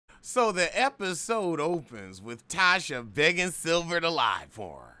So the episode opens with Tasha begging Silver to lie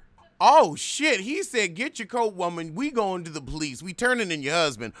for her. Oh shit, he said, get your coat, woman. We going to the police. We turning in your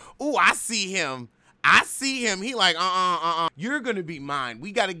husband. Ooh, I see him. He like, You're gonna be mine.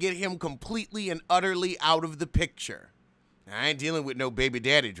 We gotta get him completely and utterly out of the picture. I ain't dealing with no baby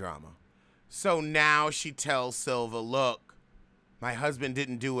daddy drama. So now she tells Silva, look, my husband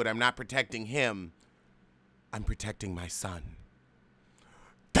didn't do it. I'm not protecting him. I'm protecting my son.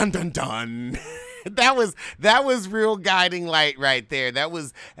 Dun, dun, dun. That was real guiding light right there. That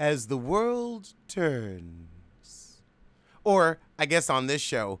was as the world turns. Or, I guess on this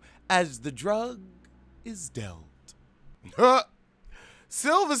show, as the drug is dealt.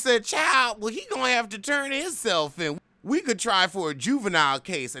 Silva said, child, well, he gonna have to turn himself in. We could try for a juvenile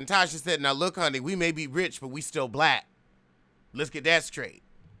case. And Tasha said, now look, honey, we may be rich, but we still black. Let's get that straight.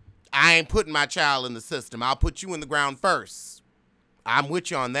 I ain't putting my child in the system. I'll put you in the ground first. I'm with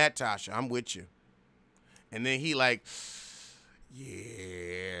you on that, Tasha. I'm with you. And then he like,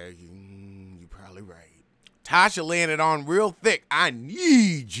 yeah, you're probably right. Tasha laying it on real thick. I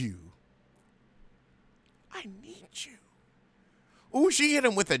need you. I need you. Ooh, she hit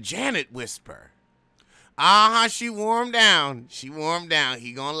him with a Janet whisper. She warmed down.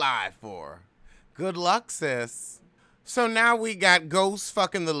 He gonna lie for her. Good luck, sis. So now we got Ghost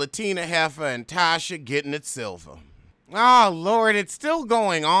fucking the Latina heifer and Tasha getting at Silva. Oh, Lord, it's still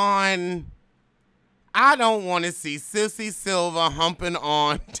going on. I don't want to see Sissy Silva humping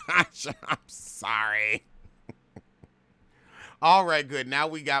on Tasha. I'm sorry. All right, good. Now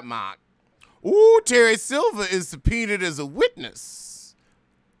we got Mock. Ooh, Terry Silva is subpoenaed as a witness.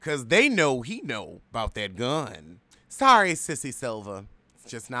 Because they know he know about that gun. Sorry, Sissy Silva.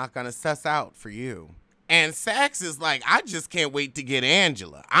 It's just not going to suss out for you. And Sax is like, I just can't wait to get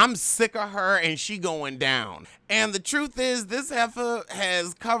Angela. I'm sick of her and she going down. And the truth is, this heifer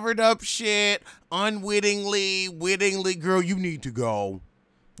has covered up shit unwittingly, wittingly. Girl, you need to go.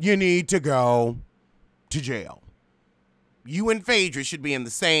 You need to go to jail. You and Phaedra should be in the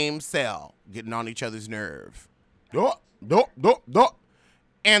same cell, getting on each other's nerve. And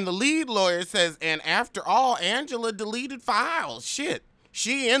the lead lawyer says, and after all, Angela deleted files. Shit,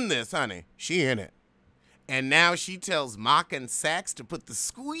 she in this, honey. She in it. And now she tells Mock and Sax to put the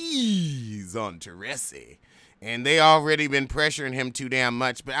squeeze on Teresi. And they already been pressuring him too damn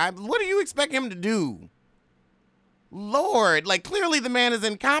much. But what do you expect him to do? Lord, like clearly the man is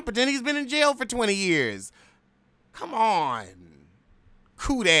incompetent. He's been in jail for 20 years. Come on.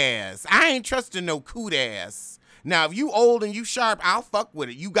 Coot ass. I ain't trusting no coot ass. Now, if you old and you sharp, I'll fuck with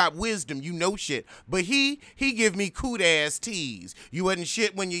it. You got wisdom, you know shit. But he give me coot ass tease. You wasn't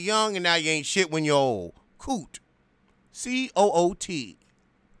shit when you're young and now you ain't shit when you're old. Coot. C-O-O-T.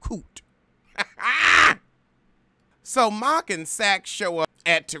 Coot. So Mock and Sax show up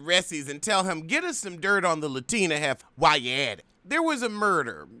at Teresi's and tell him, get us some dirt on the Latina heifer while you're at it. There was a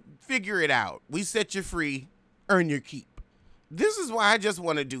murder. Figure it out. We set you free. Earn your keep. This is why I just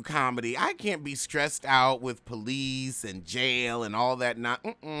want to do comedy. I can't be stressed out with police and jail and all that.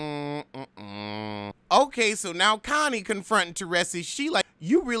 Okay, so now Connie confronting Teresi. She like,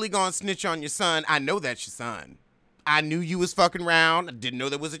 you really gonna snitch on your son? I know that's your son. I knew you was fucking around. I didn't know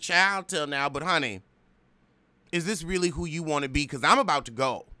there was a child till now, but honey, is this really who you want to be? Because I'm about to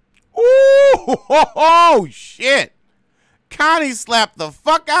go. Ooh, oh, shit. Connie slapped the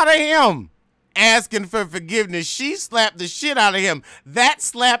fuck out of him. Asking for forgiveness. She slapped the shit out of him. That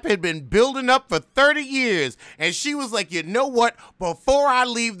slap had been building up for 30 years. And she was like, you know what? Before I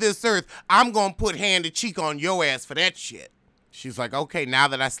leave this earth, I'm going to put hand to cheek on your ass for that shit. She's like, okay, now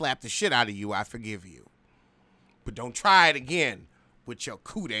that I slapped the shit out of you, I forgive you. But don't try it again with your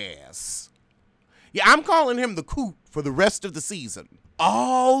coot ass. Yeah, I'm calling him the coot for the rest of the season.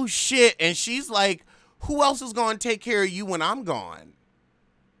 Oh, shit. And she's like, who else is going to take care of you when I'm gone?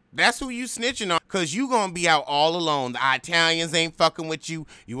 That's who you snitching on, because you going to be out all alone. The Italians ain't fucking with you.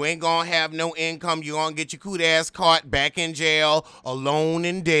 You ain't going to have no income. You going to get your coot ass caught back in jail, alone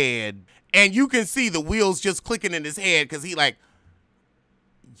and dead. And you can see the wheels just clicking in his head, because he like,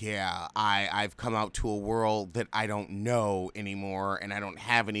 yeah, I've come out to a world that I don't know anymore, and I don't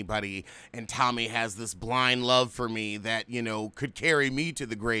have anybody, and Tommy has this blind love for me that, you know, could carry me to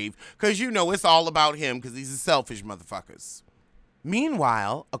the grave, because, you know, it's all about him, because he's a selfish motherfuckers.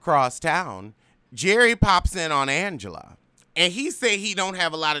 Meanwhile, across town, Jerry pops in on Angela, and he say he don't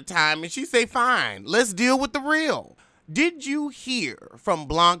have a lot of time, and she say, fine, let's deal with the real. Did you hear from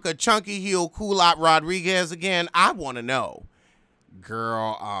Blanca Chunky Heel Coolot Rodriguez again? I want to know.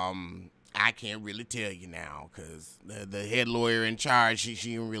 Girl, I can't really tell you now, because the head lawyer in charge,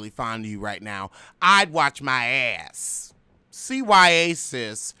 she ain't really fond of you right now. I'd watch my ass. CYA,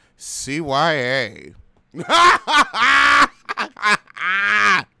 sis. CYA.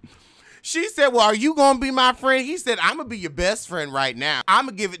 She said, well, are you going to be my friend? He said, I'm going to be your best friend right now. I'm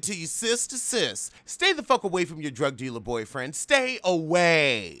going to give it to you sis to sis. Stay the fuck away from your drug dealer boyfriend. Stay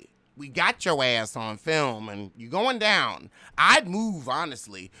away. We got your ass on film and you're going down. I'd move,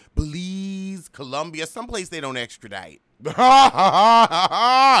 honestly. Belize, Colombia, someplace they don't extradite.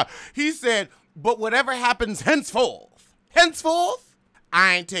 He said, but whatever happens henceforth,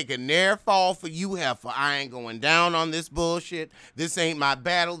 I ain't taking ne'er fall for you, heifer. I ain't going down on this bullshit. This ain't my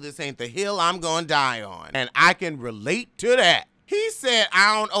battle. This ain't the hill I'm gonna die on. And I can relate to that. He said,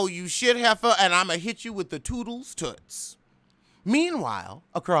 I don't owe you shit, heifer, and I'ma hit you with the toodles toots. Meanwhile,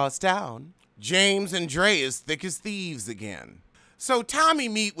 across town, James and Dre is thick as thieves again. So Tommy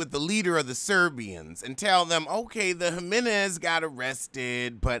meet with the leader of the Serbians and tell them, okay, the Jimenez got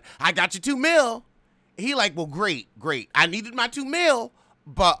arrested, but I got you $2 million. He like, well, great. I needed my $2 million.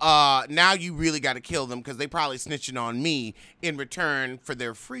 But now you really got to kill them because they probably snitching on me in return for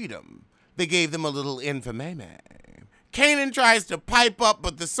their freedom. They gave them a little infamy. Kanan tries to pipe up,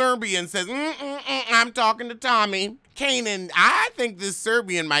 but the Serbian says, I'm talking to Tommy. Kanan, I think this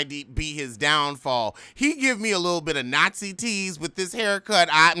Serbian might be his downfall. He give me a little bit of Nazi tease with this haircut.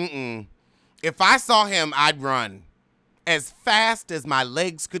 If I saw him, I'd run as fast as my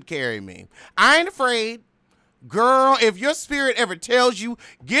legs could carry me. I ain't afraid. Girl, if your spirit ever tells you,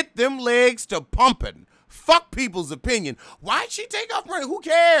 get them legs to pumping. Fuck people's opinion. Why'd she take off running? Who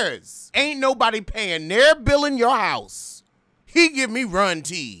cares? Ain't nobody paying their bill in your house. He give me run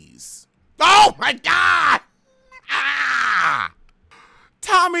tease. Oh my God! Ah!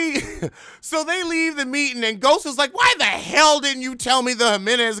 Tommy, so they leave the meeting and Ghost is like, why the hell didn't you tell me the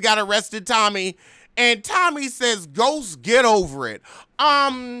Jimenez got arrested, Tommy? And Tommy says, Ghost, get over it.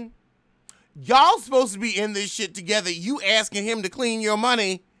 Y'all supposed to be in this shit together. You asking him to clean your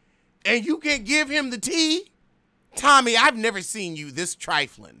money and you can't give him the tea? Tommy, I've never seen you this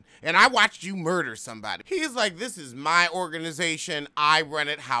trifling and I watched you murder somebody. He's like, this is my organization. I run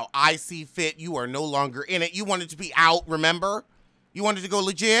it how I see fit. You are no longer in it. You wanted to be out, remember? You wanted to go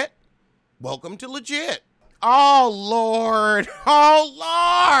legit? Welcome to legit. Oh, Lord. Oh,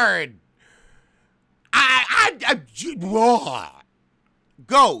 Lord.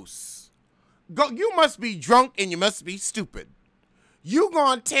 Ghost. You must be drunk and you must be stupid. You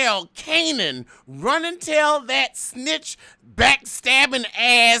gonna tell Kanan, run and tell that snitch, backstabbing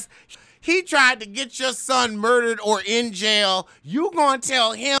ass, he tried to get your son murdered or in jail. You gonna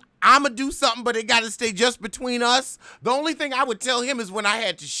tell him, I'ma do something, but it gotta stay just between us? The only thing I would tell him is when I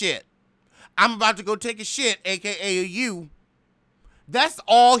had to shit. I'm about to go take a shit, AKA a you. That's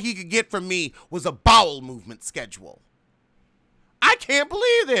all he could get from me was a bowel movement schedule. I can't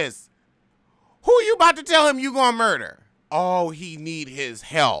believe this. Who you about to tell him you gonna murder? Oh, he need his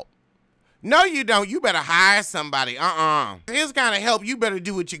help. No, you don't. You better hire somebody. His kind of help, you better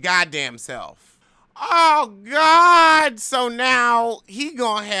do it your goddamn self. Oh, God. So now he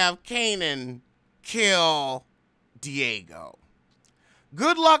gonna have Kanan kill Diego.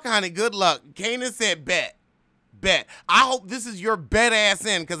 Good luck, honey. Good luck. Kanan said bet. I hope this is your bet ass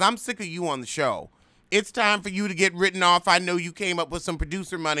in because I'm sick of you on the show. It's time for you to get written off. I know you came up with some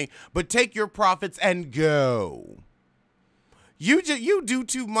producer money, but take your profits and go. You do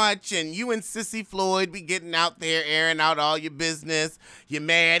too much, and you and Sissy Floyd be getting out there airing out all your business. You're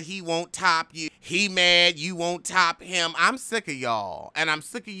mad he won't top you. He mad you won't top him. I'm sick of y'all, and I'm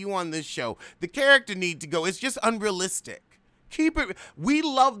sick of you on this show. The character need to go. It's just unrealistic. Keep it. We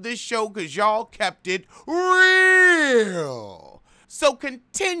love this show because y'all kept it real. So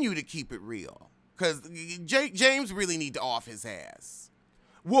continue to keep it real. Because James really need to off his ass.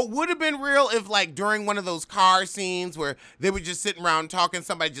 What would have been real if, like, during one of those car scenes where they were just sitting around talking,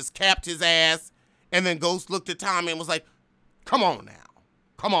 somebody just capped his ass, and then Ghost looked at Tommy and was like, come on now.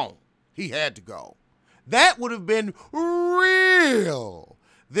 Come on. He had to go. That would have been real.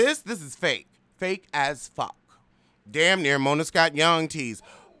 This is fake. Fake as fuck. Damn near Mona Scott Young tease.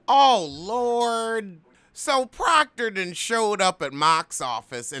 Oh, Lord. So Proctor then showed up at Mock's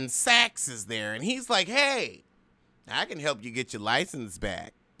office and Sax is there and he's like, hey, I can help you get your license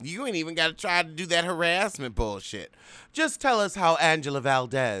back. You ain't even got to try to do that harassment bullshit. Just tell us how Angela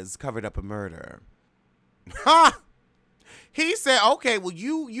Valdez covered up a murder. Ha! He said, okay, well,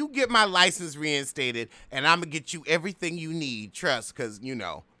 you get my license reinstated and I'm going to get you everything you need. Trust, because, you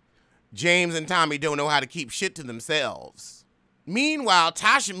know, James and Tommy don't know how to keep shit to themselves. Meanwhile,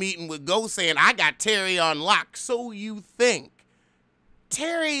 Tasha meeting with Ghost saying, I got Terry on lock, so you think.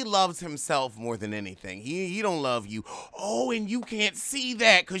 Terry loves himself more than anything. He don't love you. Oh, and you can't see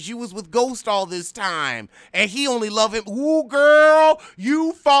that because you was with Ghost all this time. And he only love him. Ooh, girl,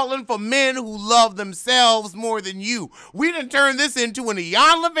 you falling for men who love themselves more than you. We done turned this into an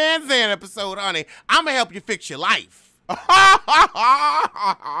Iyanla Vanzant episode, honey. I'm going to help you fix your life.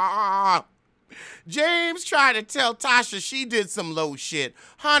 James tried to tell Tasha she did some low shit.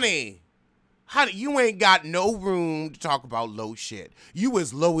 Honey, you ain't got no room to talk about low shit. You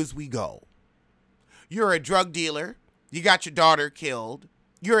as low as we go. You're a drug dealer. You got your daughter killed.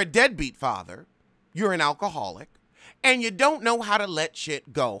 You're a deadbeat father. You're an alcoholic. And you don't know how to let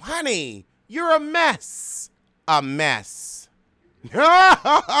shit go. Honey, you're a mess. A mess.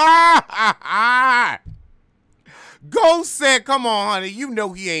 Ghost said, come on, honey. You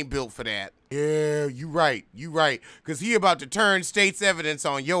know he ain't built for that. Yeah, you right, because he about to turn state's evidence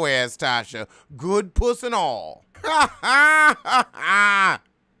on your ass, Tasha. Good puss and all.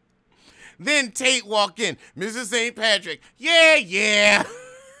 Then Tate walked in. Mrs. St. Patrick, yeah.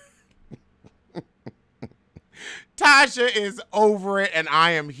 Tasha is over it, and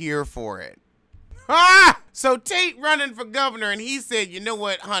I am here for it. So Tate running for governor, and he said, you know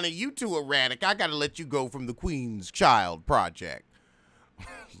what, honey, you too erratic. I got to let you go from the Queen's Child Project.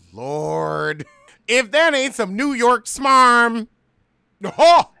 Lord, if that ain't some New York smarm.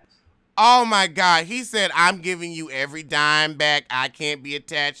 Oh my God. He said, I'm giving you every dime back. I can't be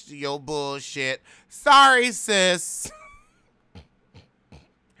attached to your bullshit. Sorry, sis.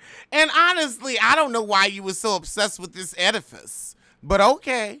 And honestly, I don't know why you were so obsessed with this edifice, but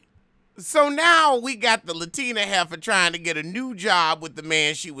okay. So now we got the Latina heifer trying to get a new job with the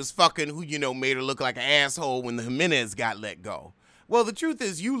man she was fucking who, you know, made her look like an asshole when the Jimenez got let go. Well, the truth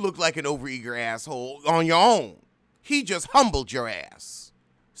is you look like an overeager asshole on your own. He just humbled your ass.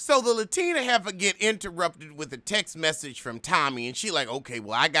 So the Latina heifer get interrupted with a text message from Tommy, and she like, okay,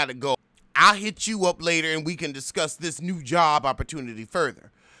 well, I gotta go. I'll hit you up later and we can discuss this new job opportunity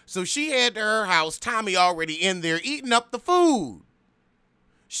further. So she head to her house, Tommy already in there eating up the food.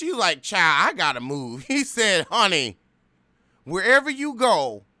 She like, child, I gotta move. He said, honey, wherever you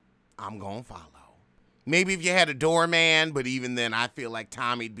go, I'm gonna follow. Maybe if you had a doorman, but even then I feel like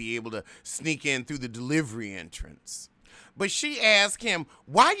Tommy'd be able to sneak in through the delivery entrance. But she asked him,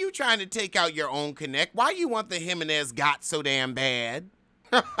 why you trying to take out your own connect? Why you want the Jimenez got so damn bad?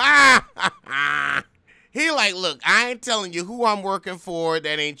 He like, look, I ain't telling you who I'm working for.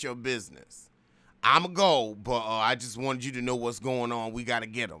 That ain't your business. I'ma go, but I just wanted you to know what's going on. We gotta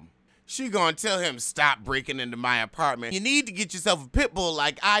get him. She gonna tell him, stop breaking into my apartment. You need to get yourself a pit bull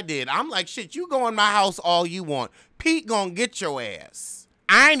like I did. I'm like, shit, you go in my house all you want. Pete gonna get your ass.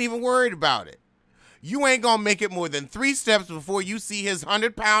 I ain't even worried about it. You ain't gonna make it more than 3 steps before you see his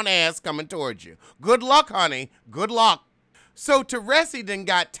 100-pound ass coming towards you. Good luck, honey. Good luck. So Teresi then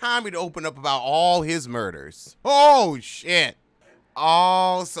got Tommy to open up about all his murders. Oh, shit.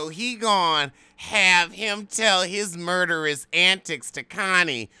 Oh, so he gonna have him tell his murderous antics to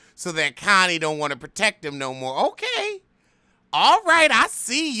Connie so that Connie don't want to protect him no more. Okay. All right, I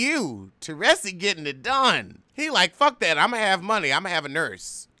see you. Teresi getting it done. He like, fuck that. I'm gonna have money. I'm gonna have a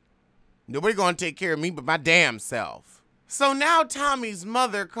nurse. Nobody gonna take care of me but my damn self. So now Tommy's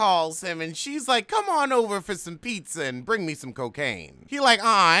mother calls him and she's like, come on over for some pizza and bring me some cocaine. He like,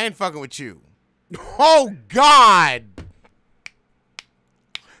 I ain't fucking with you. Oh, God.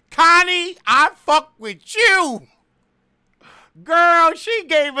 Connie, I fuck with you. Girl, she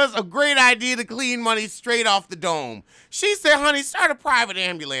gave us a great idea to clean money straight off the dome. She said, honey, start a private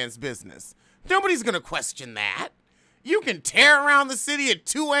ambulance business. Nobody's gonna question that. You can tear around the city at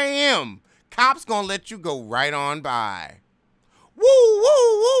 2 a.m. Cops gonna let you go right on by. Woo,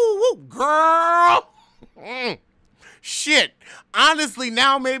 woo, woo, woo, girl. Shit. Honestly,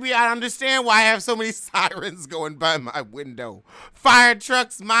 now maybe I understand why I have so many sirens going by my window. Fire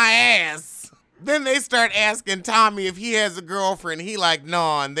trucks my ass. Then they start asking Tommy if he has a girlfriend. He like,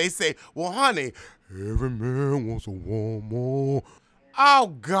 nah. And they say, well, honey, every man wants a woman. Oh,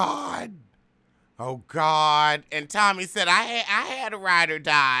 God. Oh, God. And Tommy said, I had a ride or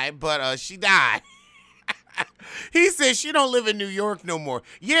die, but she died. He said she don't live in New York no more.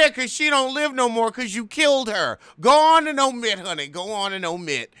 Yeah, because she don't live no more because you killed her. Go on and omit, honey. Go on and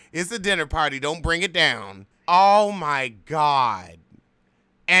omit. It's a dinner party. Don't bring it down. Oh, my God.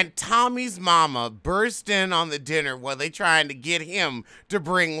 And Tommy's mama burst in on the dinner while they trying to get him to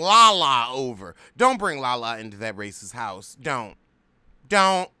bring Lala over. Don't bring Lala into that racist house. Don't.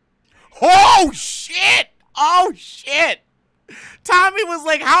 Oh, shit. Oh, shit. Tommy was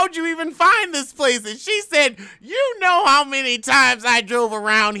like, how'd you even find this place? And she said, you know how many times I drove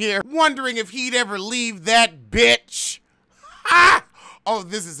around here wondering if he'd ever leave that bitch. Ah! Oh,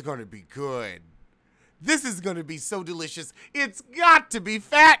 this is gonna be good. This is gonna be so delicious. It's got to be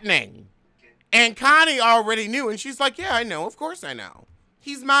fattening. And Connie already knew, and she's like, yeah, I know. Of course I know.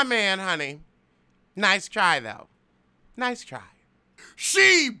 He's my man, honey. Nice try, though. Nice try.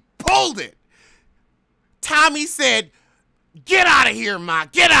 She pulled it. Tommy said, get out of here, Ma.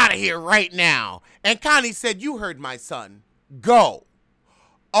 Get out of here right now. And Connie said, you heard my son. Go.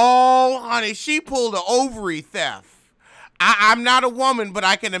 Oh, honey, she pulled an ovary theft. I'm not a woman, but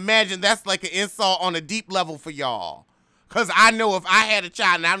I can imagine that's like an insult on a deep level for y'all. Because I know if I had a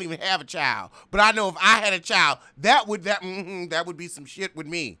child, and I don't even have a child, but I know if I had a child, that would be some shit with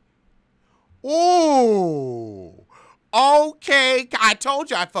me. Ooh. Okay. I told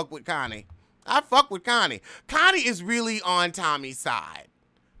you I fuck with Connie. I fuck with Connie. Connie is really on Tommy's side.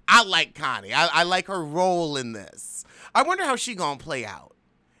 I like Connie. I like her role in this. I wonder how she gonna play out.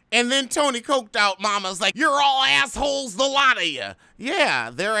 And then Tony coked out Mama's like, you're all assholes, the lot of you. Yeah,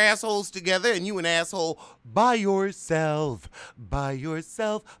 they're assholes together and you an asshole by yourself, by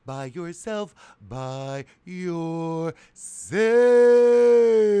yourself, by yourself, by yourself.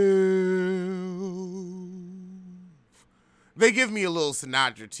 They give me a little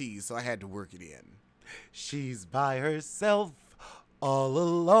Sinatra tease, so I had to work it in. She's by herself, all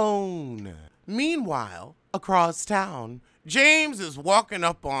alone. Meanwhile, across town, James is walking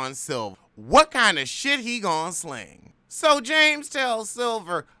up on Silver. What kind of shit he gonna sling? So James tells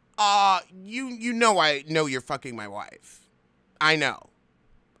Silver, you know I know you're fucking my wife. I know.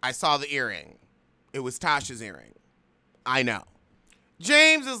 I saw the earring. It was Tasha's earring. I know.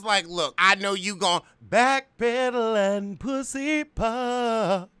 James is like, look, I know you gon' backpedal and pussy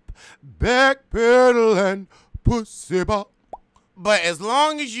pop. Backpedal and pussy pop. But as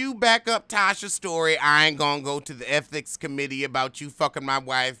long as you back up Tasha's story, I ain't gonna go to the ethics committee about you fucking my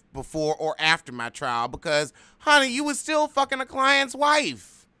wife before or after my trial because, honey, you was still fucking a client's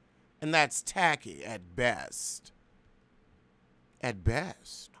wife. And that's tacky at best. At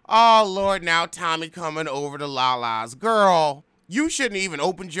best. Oh, Lord, now Tommy coming over to Lala's. Girl, you shouldn't even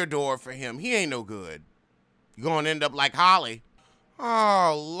opened your door for him. He ain't no good. You're gonna end up like Holly.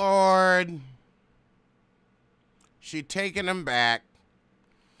 Oh, Lord. She taking him back.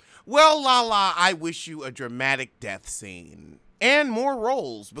 Well, Lala, I wish you a dramatic death scene. And more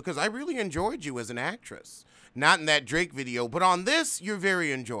roles, because I really enjoyed you as an actress. Not in that Drake video, but on this, you're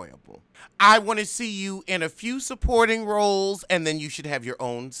very enjoyable. I want to see you in a few supporting roles, and then you should have your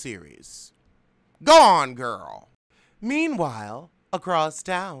own series. Go on, girl. Meanwhile, across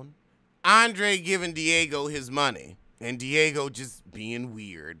town, Andre giving Diego his money, and Diego just being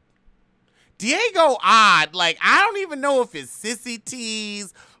weird. Diego odd, like I don't even know if it's sissy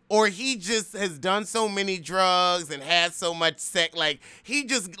tease or he just has done so many drugs and had so much sex. Like he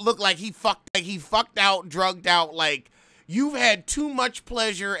just looked like he fucked out, drugged out. Like you've had too much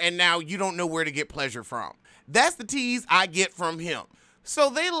pleasure and now you don't know where to get pleasure from. That's the tease I get from him.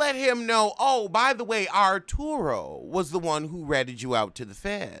 So they let him know, oh, by the way, Arturo was the one who ratted you out to the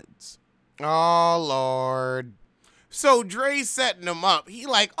feds. Oh, Lord. So Dre's setting him up. He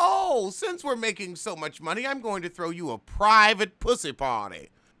like, oh, since we're making so much money, I'm going to throw you a private pussy party.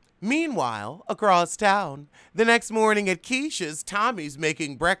 Meanwhile, across town, the next morning at Keisha's, Tommy's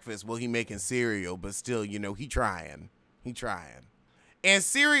making breakfast. Well, he making cereal, but still, you know, he trying. And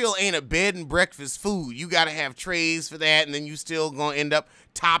cereal ain't a bed and breakfast food. You got to have trays for that, and then you still going to end up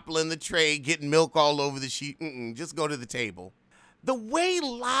toppling the tray, getting milk all over the sheet. Just go to the table. The way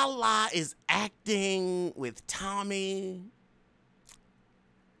Lala is acting with Tommy,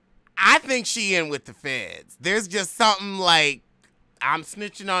 I think she in with the feds. There's just something like, I'm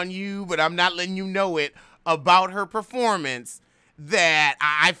snitching on you, but I'm not letting you know it about her performance that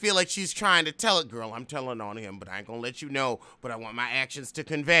I feel like she's trying to tell it. Girl, I'm telling on him, but I ain't gonna let you know, but I want my actions to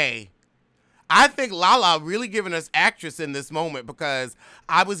convey. I think Lala really giving us actress in this moment because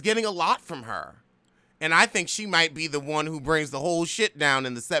I was getting a lot from her. And I think she might be the one who brings the whole shit down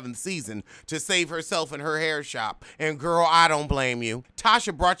in the 7th season to save herself and her hair shop. And girl, I don't blame you.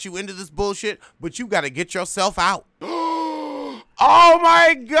 Tasha brought you into this bullshit, but you got to get yourself out. Oh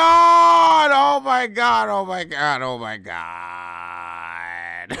my God. Oh my God. Oh my God. Oh my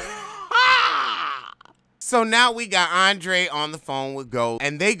God. So now we got Andre on the phone with Ghost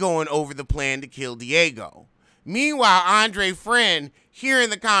and they going over the plan to kill Diego. Meanwhile, Andre's friend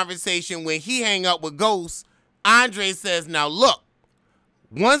hearing the conversation when he hang up with Ghost, Andre says, now look,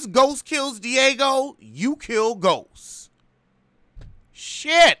 once Ghost kills Diego, you kill Ghost.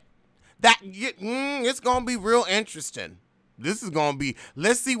 Shit. It's going to be real interesting. This is going to be,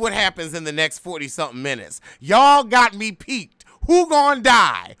 let's see what happens in the next 40-something minutes. Y'all got me peaked. Who gonna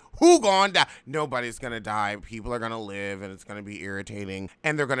die? Who gonna die? Nobody's gonna die. People are gonna live, and it's gonna be irritating.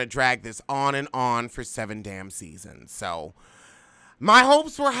 And they're gonna drag this on and on for 7 damn seasons. So my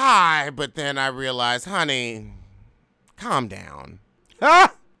hopes were high, but then I realized, honey, calm down.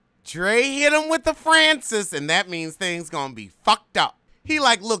 Ah! Dre hit him with the Francis, and that means things gonna be fucked up. He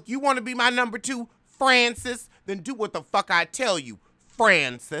like, look, you wanna be my number 2, Francis? Then do what the fuck I tell you,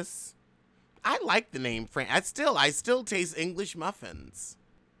 Francis. I like the name Francis. I still taste English muffins.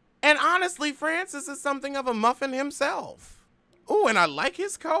 And honestly, Francis is something of a muffin himself. Ooh, and I like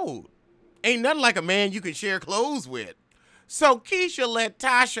his coat. Ain't nothing like a man you can share clothes with. So Keisha let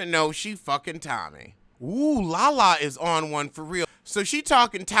Tasha know she fucking Tommy. Ooh, Lala is on one for real. So she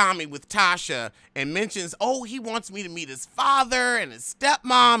talking Tommy with Tasha and mentions, oh, he wants me to meet his father and his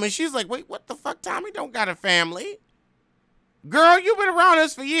stepmom. And she's like, wait, what the fuck? Tommy don't got a family. Girl, you've been around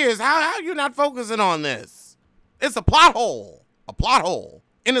us for years. How are you not focusing on this? It's a plot hole. A plot hole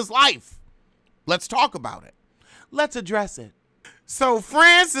in his life. Let's talk about it. Let's address it. So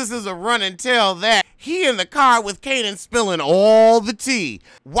Francis is a run and tell that he in the car with Kanan spilling all the tea.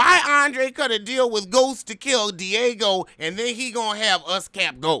 Why Andre cut a deal with Ghost to kill Diego and then he gonna have us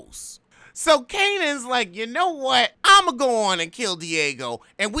cap Ghost. So Kanan's like, you know what? I'ma go on and kill Diego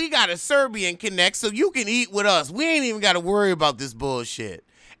and we got a Serbian connect so you can eat with us. We ain't even gotta worry about this bullshit.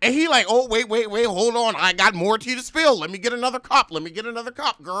 And he like, oh, wait, hold on. I got more tea to spill. Let me get another cup.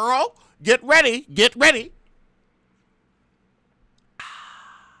 Girl, get ready.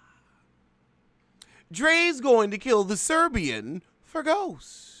 Dre's going to kill the Serbian for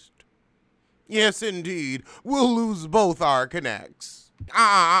Ghost. Yes, indeed. We'll lose both our connects.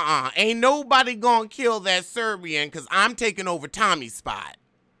 Ain't nobody gonna kill that Serbian because I'm taking over Tommy's spot.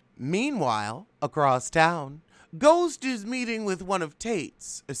 Meanwhile, across town, Ghost is meeting with one of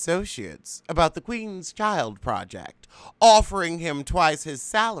Tate's associates about the Queen's Child Project, offering him twice his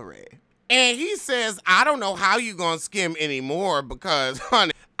salary. And he says, I don't know how you gonna skim anymore because,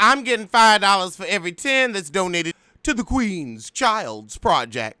 honey, I'm getting $5 for every 10 that's donated to the Queen's Child's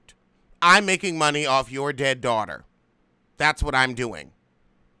Project. I'm making money off your dead daughter. That's what I'm doing.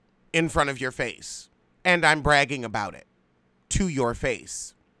 In front of your face. And I'm bragging about it. To your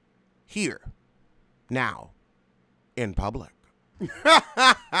face. Here. Now. In public.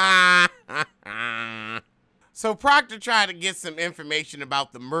 So Proctor tried to get some information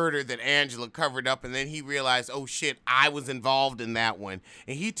about the murder that Angela covered up, and then he realized, oh shit, I was involved in that one.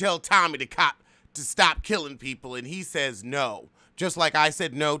 And he told Tommy to stop killing people, and he says no. Just like I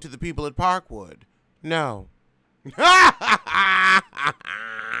said no to the people at Parkwood. No.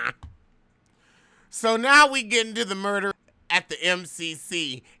 So now we get into the murder at the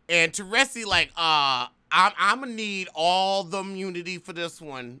MCC, and Teresi like, I'm gonna need all the immunity for this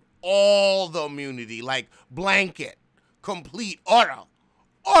one. All the immunity, like blanket, complete, utter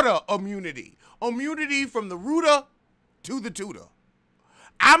immunity. Immunity from the rooter to the tutor.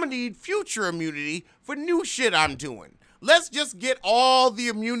 I'm gonna need future immunity for new shit I'm doing. Let's just get all the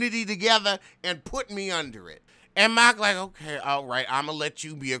immunity together and put me under it. And Mike like, okay, all right, I'm gonna let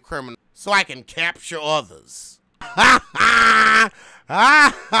you be a criminal so I can capture others.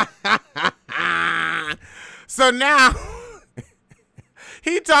 So now,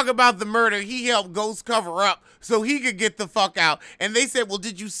 he talk about the murder he helped Ghost cover up so he could get the fuck out. And they said, well,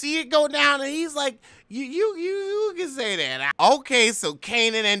 did you see it go down? And he's like, you can say that. Okay, so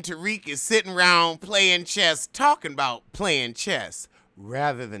Kanan and Tariq is sitting around playing chess, talking about playing chess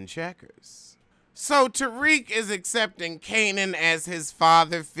rather than checkers. So Tariq is accepting Kanan as his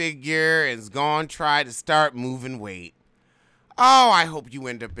father figure and is gonna try to start moving weight. Oh, I hope you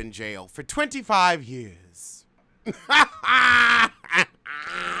end up in jail for 25 years.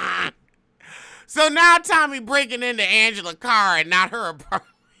 So now Tommy breaking into Angela's car and not her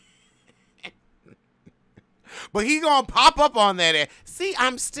apartment. But he gonna pop up on that edge. See,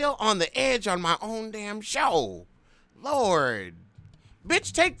 I'm still on the edge on my own damn show. Lord.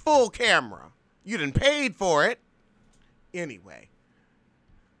 Bitch, take full camera. You done paid for it. Anyway.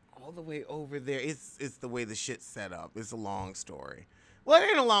 All the way over there. It's the way the shit's set up. It's a long story. Well, it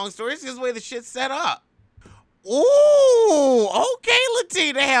ain't a long story. It's just the way the shit's set up. Ooh, okay,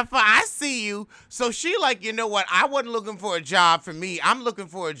 Latina, have fun. I see you. So she like, you know what? I wasn't looking for a job for me. I'm looking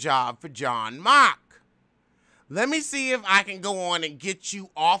for a job for John Mock. Let me see if I can go on and get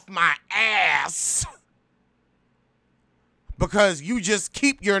you off my ass. Because you just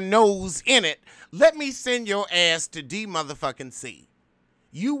keep your nose in it. Let me send your ass to D-motherfucking C.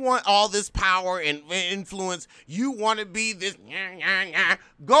 You want all this power and influence. You want to be this.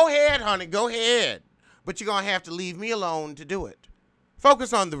 Go ahead, honey, go ahead. But you're going to have to leave me alone to do it.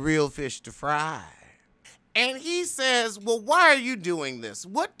 Focus on the real fish to fry. And he says, well, why are you doing this?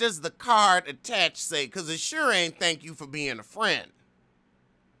 What does the card attached say? Because it sure ain't thank you for being a friend.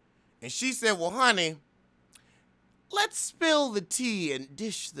 And she said, well, honey, let's spill the tea and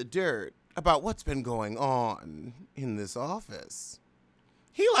dish the dirt about what's been going on in this office.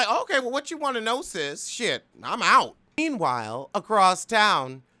 He like, okay, well, what you want to know, sis? Shit, I'm out. Meanwhile, across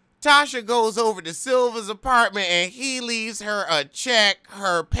town, Tasha goes over to Silva's apartment and he leaves her a check,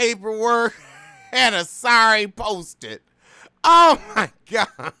 her paperwork, and a sorry post-it. Oh my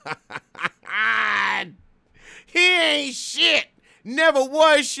God. He ain't shit. Never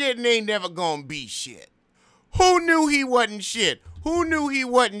was shit and ain't never gonna be shit. Who knew he wasn't shit? Who knew he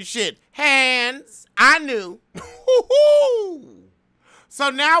wasn't shit? Hands. I knew. So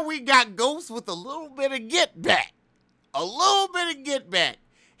now we got Ghost with a little bit of get back. A little bit of get back.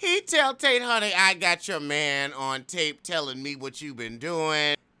 He tell Tate, honey, I got your man on tape telling me what you've been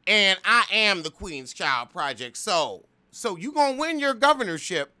doing. And I am the Queen's Child Project. So you gonna win your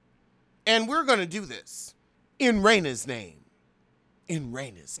governorship. And we're gonna do this in Raina's name. In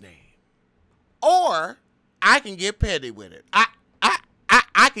Raina's name. Or I can get petty with it.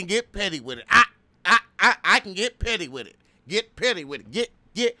 I can get petty with it. I can get petty with it. Get petty with it.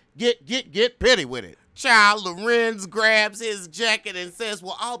 Get petty with it. Child, Lorenz grabs his jacket and says,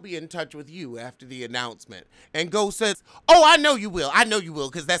 well, I'll be in touch with you after the announcement. And Ghost says, oh, I know you will. I know you will,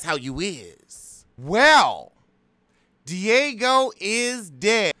 because that's how you is. Well, Diego is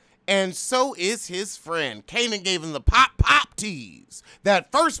dead. And so is his friend. Kanan gave him the pop tease.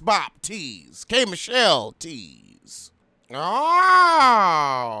 That first bop tease. K. Michelle tease.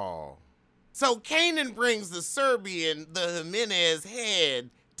 Oh. So Kanan brings the Serbian, the Jimenez head,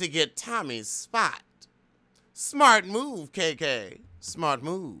 to get Tommy's spot. Smart move, KK. Smart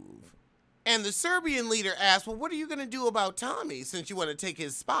move. And the Serbian leader asked, well, what are you going to do about Tommy since you want to take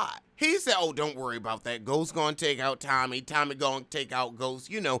his spot? He said, oh, don't worry about that. Ghost going to take out Tommy. Tommy going to take out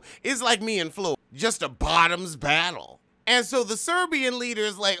Ghost. You know, it's like me and Flo. Just a bottoms battle. And so the Serbian leader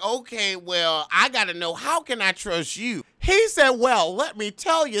is like, okay, well, I got to know, how can I trust you? He said, well, let me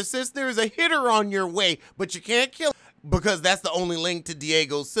tell you, sis, there's a hitter on your way, but you can't kill him. Because that's the only link to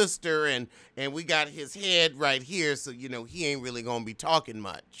Diego's sister, and we got his head right here, so, you know, he ain't really gonna be talking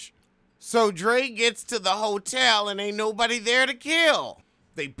much. So Dre gets to the hotel, and ain't nobody there to kill.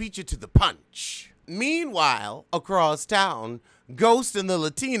 They beat you to the punch. Meanwhile, across town, Ghost and the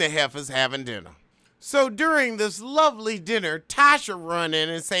Latina heifers having dinner. So during this lovely dinner, Tasha run in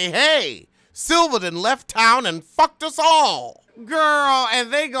and say, hey, Silva done left town and fucked us all. Girl,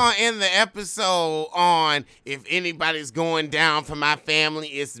 and they gonna end the episode on, if anybody's going down for my family,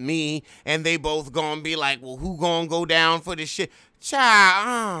 it's me. And they both gonna be like, well, who gonna go down for this shit?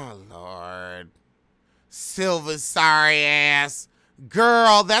 Child, oh, Lord. Silva's sorry ass.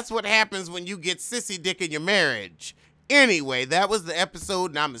 Girl, that's what happens when you get sissy dick in your marriage. Anyway, that was the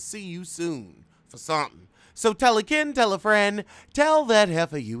episode, and I'ma see you soon for something. So tell a kin, tell a friend, tell that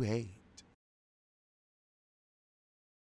heifer you hate.